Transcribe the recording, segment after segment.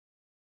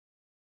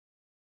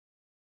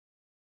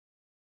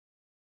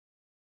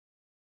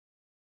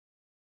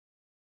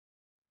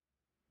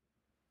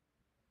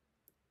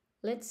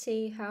Let's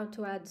see how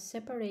to add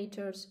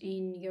separators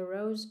in your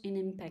rows in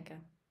Impeka.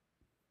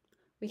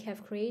 We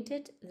have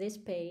created this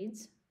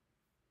page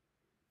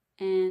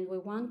and we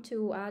want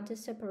to add a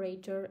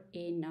separator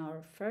in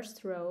our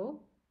first row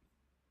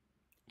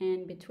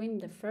and between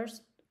the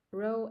first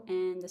row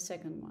and the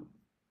second one.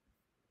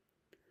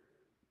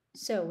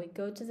 So we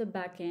go to the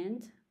back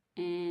end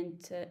and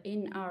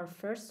in our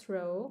first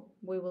row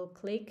we will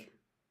click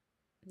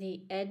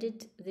the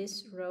Edit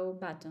this row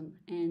button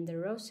and the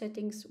row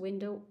settings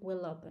window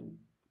will open.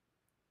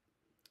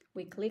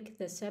 We click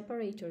the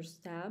Separators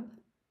tab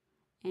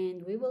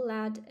and we will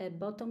add a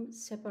bottom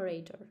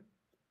separator.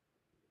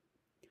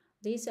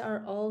 These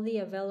are all the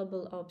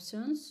available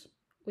options.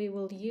 We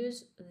will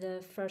use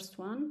the first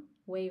one,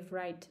 wave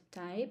right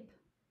type.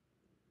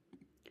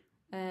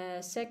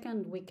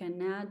 Second, we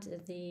can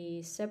add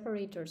the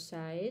separator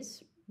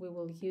size. We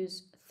will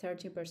use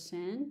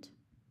 30%.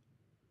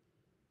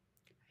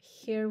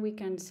 Here we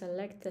can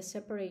select the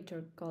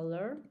separator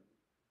color.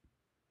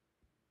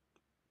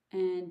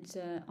 And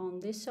on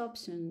this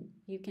option,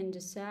 you can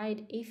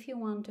decide if you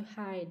want to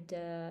hide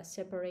the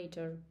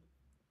separator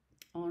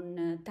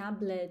on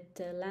tablet,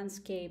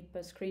 landscape,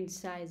 screen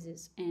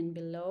sizes and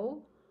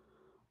below,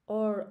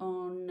 or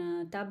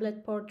on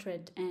tablet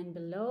portrait and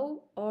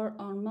below, or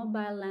on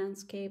mobile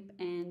landscape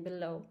and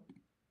below.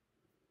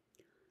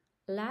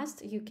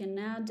 Last, you can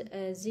add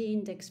a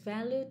z-index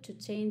value to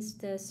change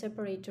the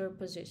separator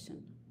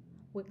position.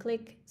 We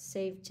click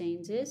Save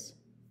Changes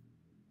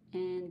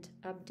and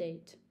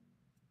Update.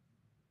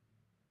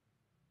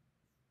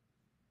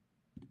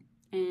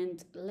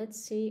 And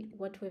let's see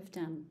what we've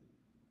done.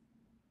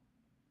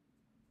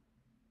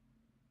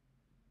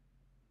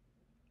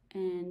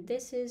 And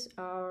this is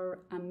our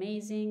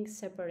amazing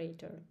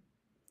separator.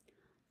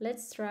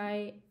 Let's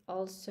try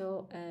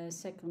also a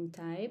second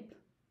type.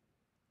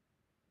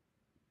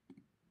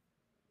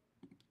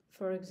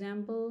 For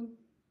example,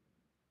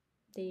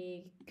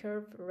 the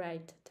curve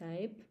right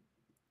type.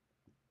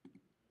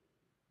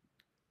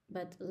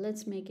 But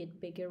let's make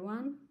it bigger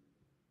one.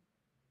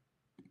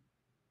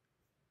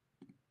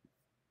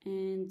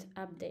 And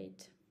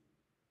update.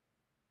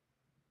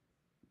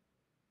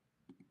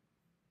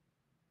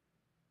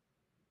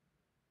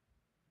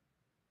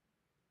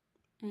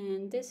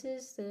 And this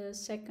is the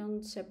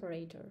second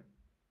separator.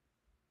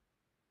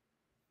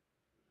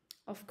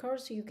 Of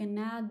course, you can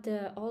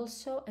add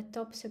also a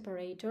top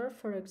separator.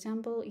 For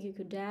example, you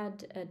could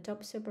add a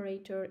top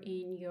separator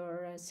in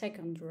your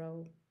second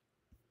row.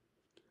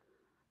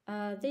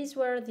 These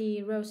were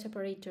the row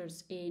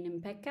separators in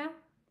Impeka.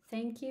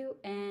 Thank you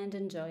and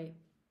enjoy.